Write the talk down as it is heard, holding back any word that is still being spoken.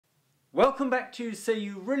Welcome back to So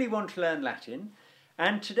You Really Want to Learn Latin,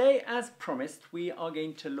 and today, as promised, we are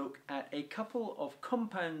going to look at a couple of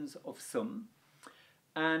compounds of sum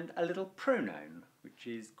and a little pronoun, which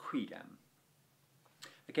is quidam.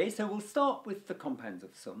 Okay, so we'll start with the compounds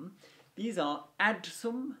of sum. These are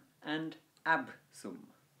adsum and absum.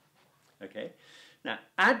 Okay, now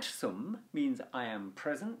adsum means I am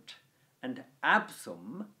present and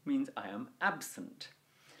absum means I am absent.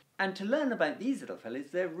 And to learn about these little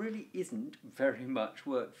fellas, there really isn't very much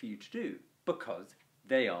work for you to do because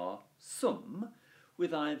they are sum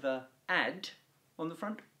with either ad on the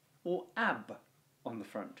front or ab on the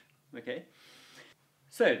front. Okay?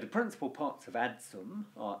 So the principal parts of adsum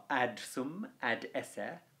are adsum, ad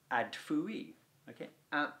esse, ad fui. Okay?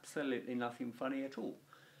 Absolutely nothing funny at all.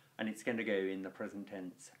 And it's going to go in the present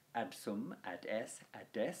tense adsum, ad es,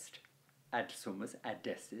 ad est, adsumus, ad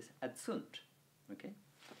destis, ad sunt. Okay?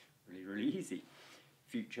 Really easy.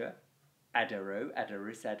 Future, adero,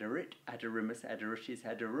 aderis, aderit, aderimus, aderitis,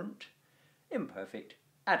 aderunt. Imperfect,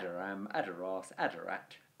 aderam, aderas,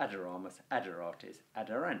 aderat, aderamus, aderatis,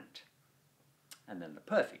 aderant. And then the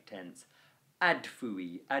perfect tense, ad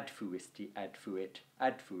fui, ad fuisti, ad fuit,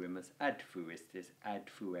 ad fuimus, ad fuistis, ad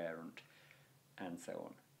fuerunt, and so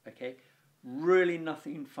on. Okay? Really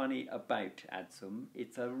nothing funny about adsum.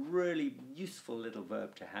 It's a really useful little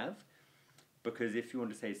verb to have. Because if you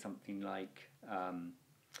want to say something like,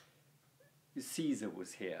 Caesar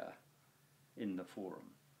was here in the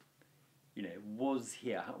forum, you know, was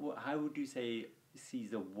here. How would you say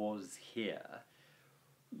Caesar was here?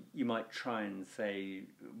 You might try and say,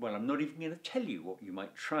 well, I'm not even going to tell you what you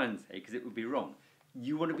might try and say because it would be wrong.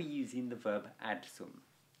 You want to be using the verb adsum.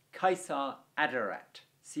 Caesar aderat.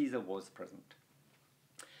 Caesar was present.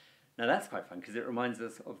 Now that's quite fun because it reminds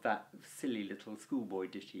us of that silly little schoolboy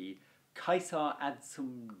ditty, Caesar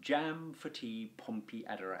adsum jam for tea, Pompey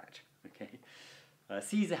had a rat. Okay,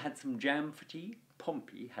 Caesar had some jam for tea,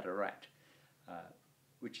 Pompey had a rat,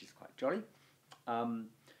 which is quite jolly.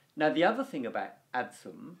 Now the other thing about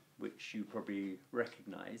adsum, which you probably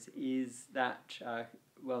recognise, is that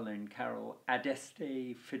well-known carol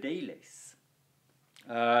Adeste Fideles.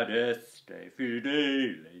 Adeste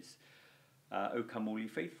Fideles, O come all ye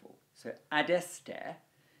faithful. So adeste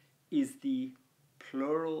is the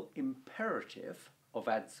plural imperative of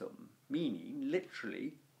adsum, meaning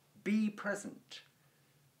literally be present.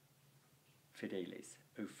 Fideles,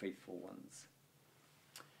 O faithful ones.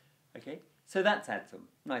 Okay, so that's adsum.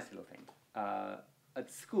 Nice little thing.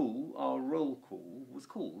 At school, our roll call was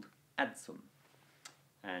called adsum,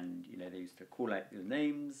 and you know they used to call out your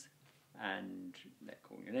names, and they'd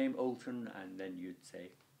call your name Oulton, and then you'd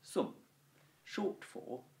say sum, short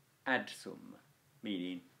for adsum,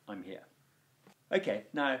 meaning I'm here. Okay,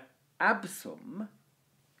 now absum,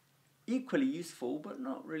 equally useful but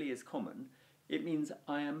not really as common. It means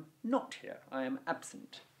I am not here, I am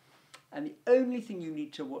absent. And the only thing you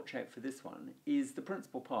need to watch out for this one is the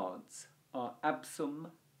principal parts are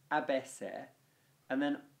absum, abesse, and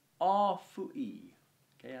then a fui.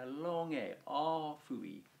 Okay, a long A, a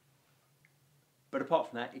fui. But apart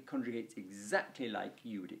from that, it conjugates exactly like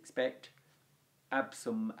you would expect.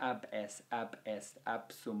 Absum, ab es, ab est,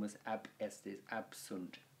 absumus, ab estis,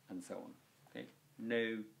 absunt, and so on. Okay?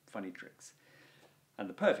 No funny tricks. And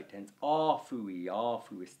the perfect tense, a fui, a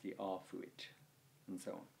fuisti, a fuit, and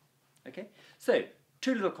so on. Okay? So,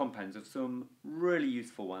 two little compounds of sum, really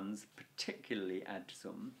useful ones, particularly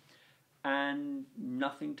adsum, and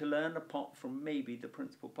nothing to learn apart from maybe the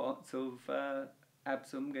principal parts of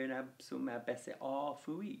absum, going absum, ab esse, a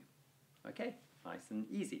fui. Okay? Nice and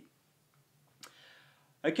easy.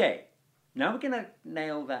 Okay, now we're going to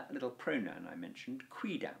nail that little pronoun I mentioned,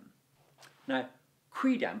 quidam. Now,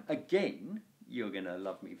 quidam, again, you're going to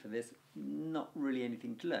love me for this, not really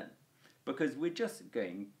anything to learn, because we're just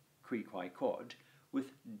going qui qui quod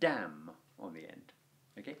with dam on the end.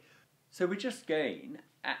 Okay, so we're just going,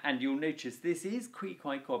 and you'll notice this is qui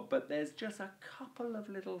qui quod, but there's just a couple of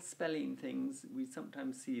little spelling things. We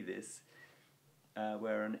sometimes see this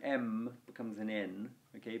where an M becomes an N.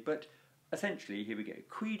 Okay, but essentially, here we go.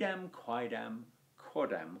 Quidam, quidam,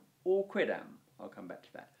 quodam, or quidam. I'll come back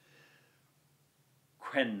to that.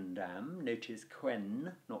 Quendam, notice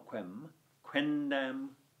quen, not quem.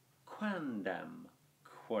 Quendam, quandam,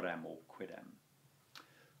 quodam, or quidam.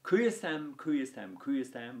 Cuiastam, cuiastam,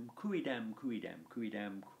 cuiastam, quidam, quidam,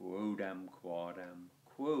 quidam, quodam, quodam,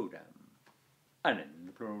 quodam. And then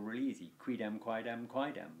the plural really easy. Quidam, quidam,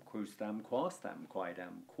 quidam, quostam, quastam,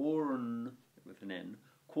 quidam, quorum, with an N,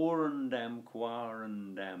 quarandam,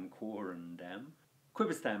 quarandam, quarandam,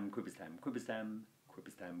 quibistam, quibistam, quibistam,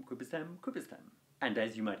 quibistam, quibistam, quibistam. And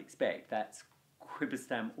as you might expect, that's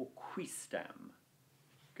quibusdam or quisdam.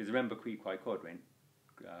 Because remember, qui quai quod went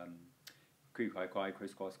qui quai quai,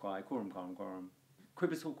 quis quas quai, quorum quorum quorum.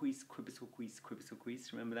 Quibus or quis, quibus or quis, quibus or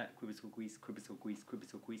quis. Remember that? Quibus or quis, quibus or quis,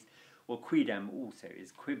 quibus or quis. Well, quidam also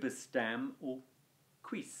is quibusdam or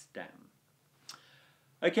quisdam.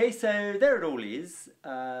 Okay, so there it all is.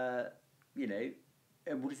 You know,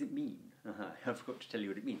 what does it mean? I forgot to tell you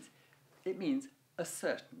what it means. It means a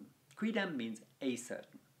certain. Quidam means a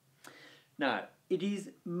certain. Now, it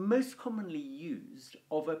is most commonly used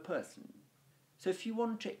of a person. So if you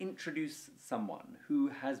want to introduce someone who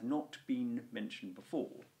has not been mentioned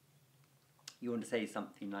before, you want to say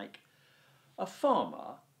something like, a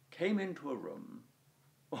farmer came into a room,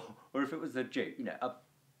 or if it was a joke, you know, a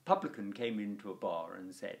publican came into a bar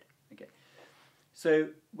and said, okay. So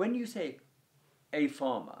when you say a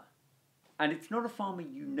farmer, and it's not a farmer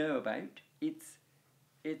you know about, it's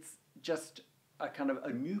just a kind of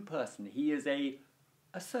a new person. He is a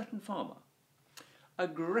certain farmer.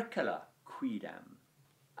 Agricola quidam.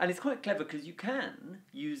 And it's quite clever because you can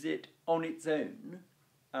use it on its own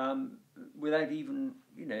without even,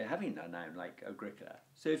 you know, having a noun like agricola.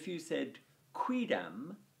 So if you said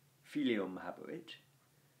quidam filium habuit,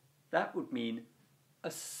 that would mean a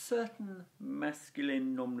certain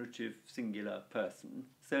masculine nominative singular person.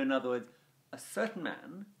 So in other words, a certain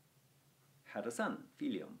man had a son,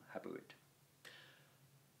 filium habuit.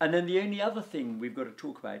 And then the only other thing we've got to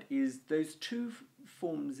talk about is those two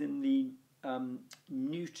forms in the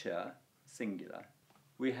neuter singular.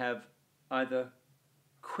 We have either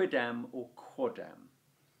quidam or quodam.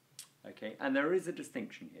 Okay, and there is a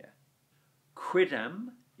distinction here. Quidam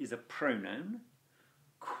is a pronoun,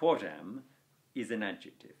 quodam is an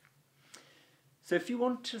adjective. So if you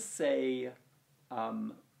want to say,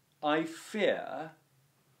 I fear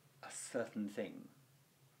a certain thing,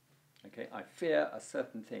 okay, I fear a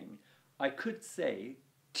certain thing, I could say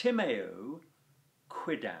timeo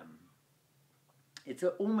quidam. It's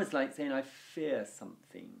almost like saying I fear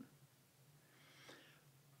something.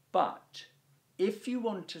 But if you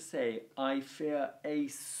want to say I fear a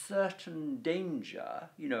certain danger,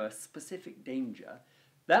 you know, a specific danger,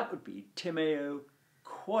 that would be timeo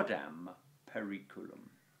quodam periculum.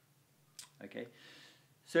 Okay,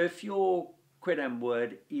 so if your quidam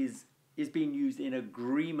word is being used in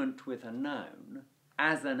agreement with a noun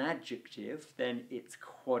as an adjective, then it's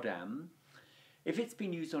quodam. If it's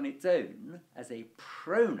been used on its own as a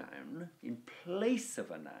pronoun in place of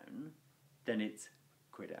a noun, then it's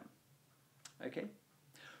quidam. Okay?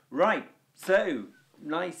 Right, so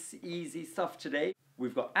nice, easy stuff today.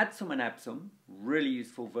 We've got adsum and absum, really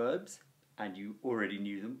useful verbs, and you already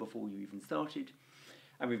knew them before you even started.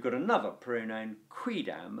 And we've got another pronoun,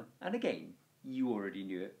 quidam, and again, you already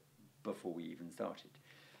knew it before we even started.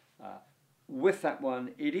 With that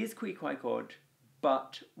one, it is qui quai quod,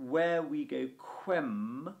 but where we go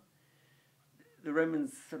quem, the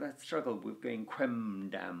Romans sort of struggled with going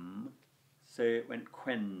quemdam, so it went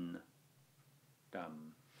quendam.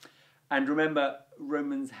 And remember,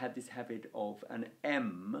 Romans had this habit of an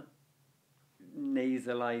M,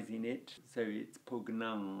 nasalizing it, so it's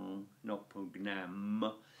pugnan, not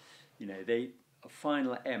pugnam. You know, a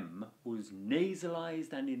final M was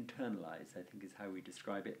nasalized and internalized, I think is how we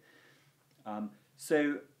describe it.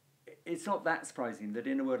 So it's not that surprising that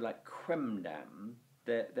in a word like quemdam,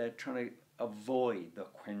 they're trying to avoid the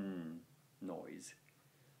quen noise,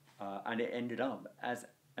 and it ended up as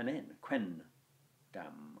an N, quendam.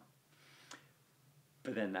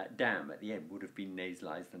 But then that dam at the end would have been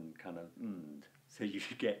nasalized and kind of so you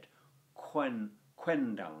should get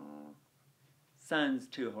quendam. Sounds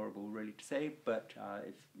too horrible really to say, but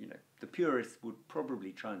if you know, the purists would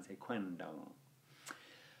probably try and say quendam.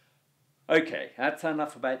 Okay, that's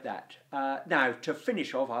enough about that. Now, to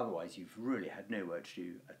finish off, otherwise you've really had no work to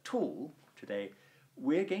do at all today,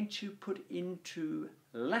 we're going to put into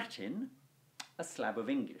Latin a slab of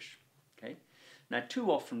English. Okay. Now,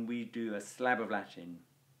 too often we do a slab of Latin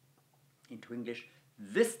into English.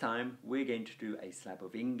 This time we're going to do a slab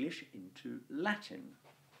of English into Latin.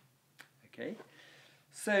 Okay.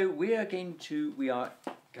 So we are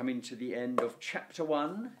coming to the end of chapter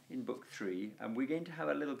 1 in book 3, and we're going to have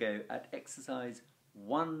a little go at exercise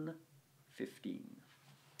 115.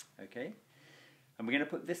 Okay? And we're going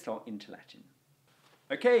to put this lot into Latin.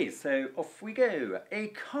 Okay, so off we go. A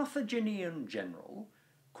Carthaginian general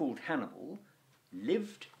called Hannibal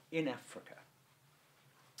lived in Africa.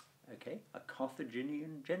 Okay, a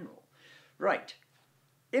Carthaginian general. Right,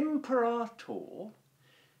 imperator.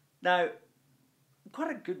 Now,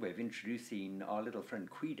 quite a good way of introducing our little friend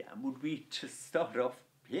Quidam would be to start off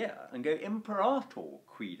here and go imperator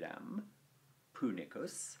Quidam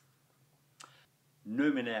punicus.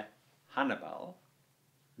 nomine Hannibal,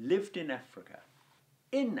 lived in Africa.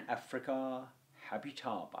 In Africa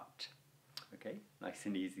habitabat. Okay, nice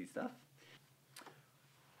and easy stuff.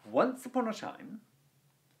 Once upon a time,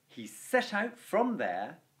 he set out from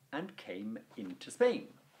there and came into Spain.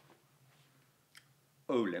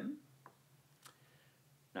 Oulton.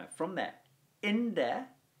 Now from there, inde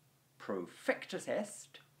profectus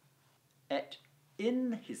est, et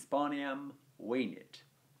in Hispaniam venit.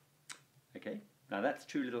 Okay, now that's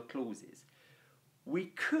two little clauses. We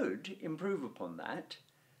could improve upon that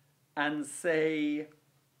and say,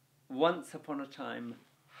 once upon a time,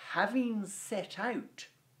 having set out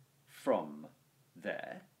from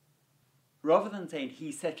there, rather than saying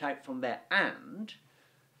he set out from there and,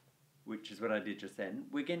 which is what I did just then,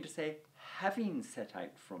 we're going to say having set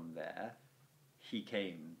out from there, he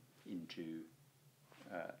came into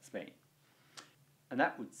Spain. And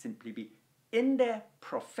that would simply be inde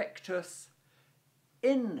profectus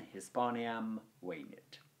in Hispaniam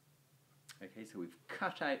venit. Okay, so we've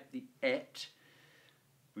cut out the et,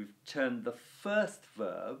 we've turned the first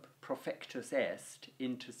verb, profectus est,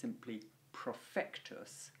 into simply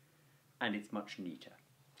profectus, and it's much neater.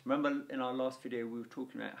 Remember in our last video we were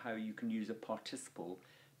talking about how you can use a participle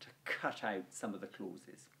to cut out some of the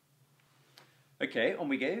clauses. Okay, on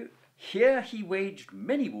we go. Here he waged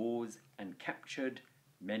many wars and captured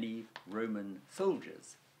many Roman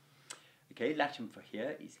soldiers. Okay, Latin for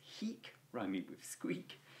here is hic, rhyming with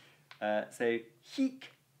squeak. So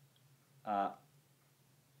hic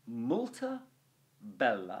multa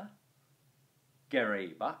bella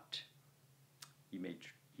gerebat. He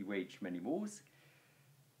waged many wars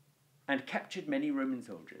and captured many Roman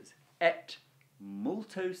soldiers. Et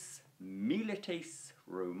multos milites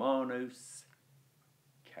Romanos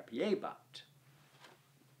capiebat.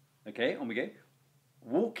 Okay, on we go.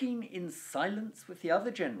 Walking in silence with the other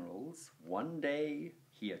generals, one day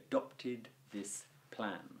he adopted this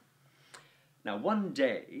plan. Now, one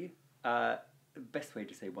day, the best way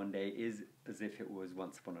to say one day is as if it was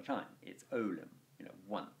once upon a time. It's olim,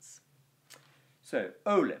 once. So,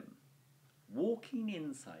 olim, walking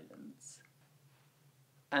in silence.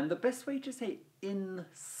 And the best way to say in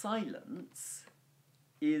silence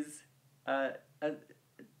is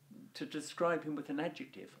to describe him with an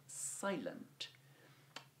adjective, silent.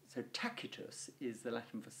 So tacitus is the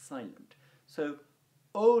Latin for silent. So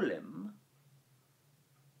olim,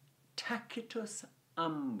 tacitus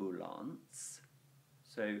ambulans.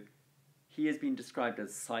 So he has been described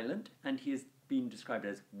as silent and he has been described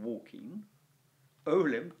as walking.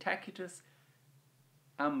 Olim, tacitus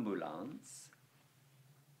ambulans,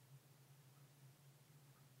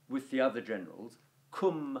 with the other generals,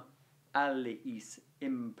 cum alliis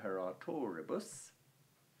imperatoribus.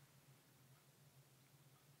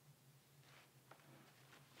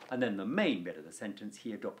 And then the main bit of the sentence,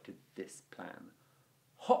 he adopted this plan.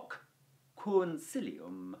 Hoc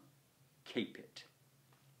concilium capit.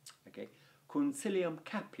 Okay, concilium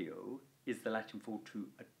capio is the Latin for to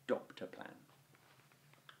adopt a plan.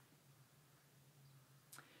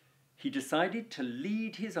 He decided to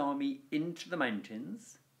lead his army into the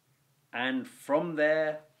mountains and from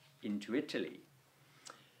there into Italy.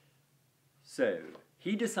 So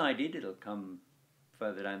he decided, it'll come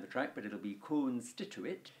further down the track, but it'll be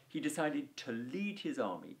constituit. He decided to lead his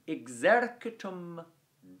army, exercitum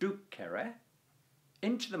ducere,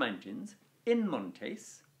 into the mountains, in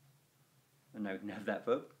montes, and now we can have that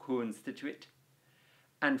verb, constituit,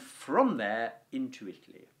 and from there into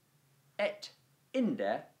Italy. Et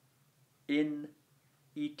inde in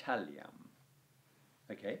Italiam.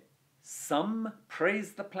 Okay, some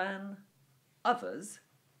praised the plan, others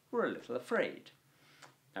were a little afraid.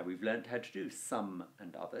 Now we've learnt how to do some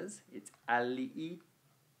and others. It's allii,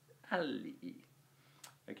 allii.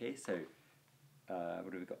 Okay, so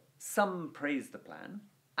what have we got? Some praised the plan.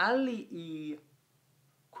 Allii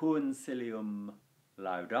concilium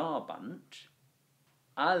laudabant.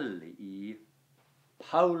 Allii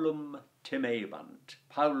Paulum timebant.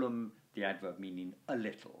 Paulum, the adverb meaning a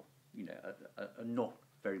little, a not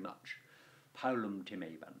very much. Paulum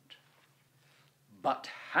timebant. But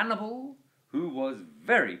Hannibal, who was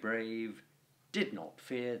very brave, did not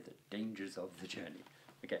fear the dangers of the journey.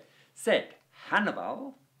 Okay, said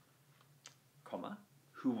Hannibal, comma,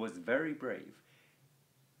 who was very brave,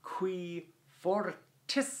 qui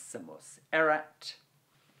fortissimus erat,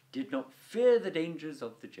 did not fear the dangers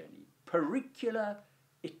of the journey. Pericula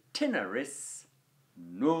itineris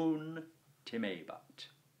non timebat.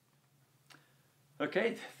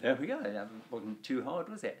 Okay, there we go. That wasn't too hard,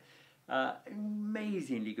 was it?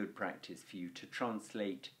 Amazingly good practice for you to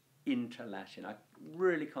translate into Latin. I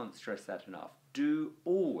really can't stress that enough. Do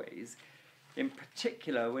always In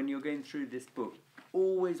particular, when you're going through this book,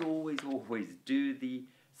 always do the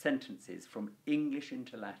sentences from English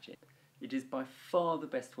into Latin. It is by far the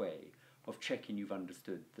best way of checking you've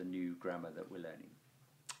understood the new grammar that we're learning.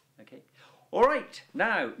 Okay? All right,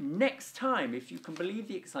 now, next time, if you can believe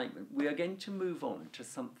the excitement, we are going to move on to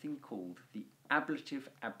something called the ablative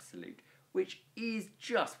absolute, which is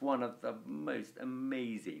just one of the most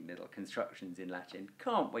amazing little constructions in Latin.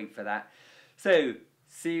 Can't wait for that. So,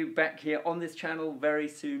 see you back here on this channel very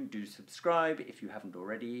soon. Do subscribe if you haven't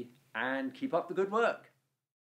already, and keep up the good work.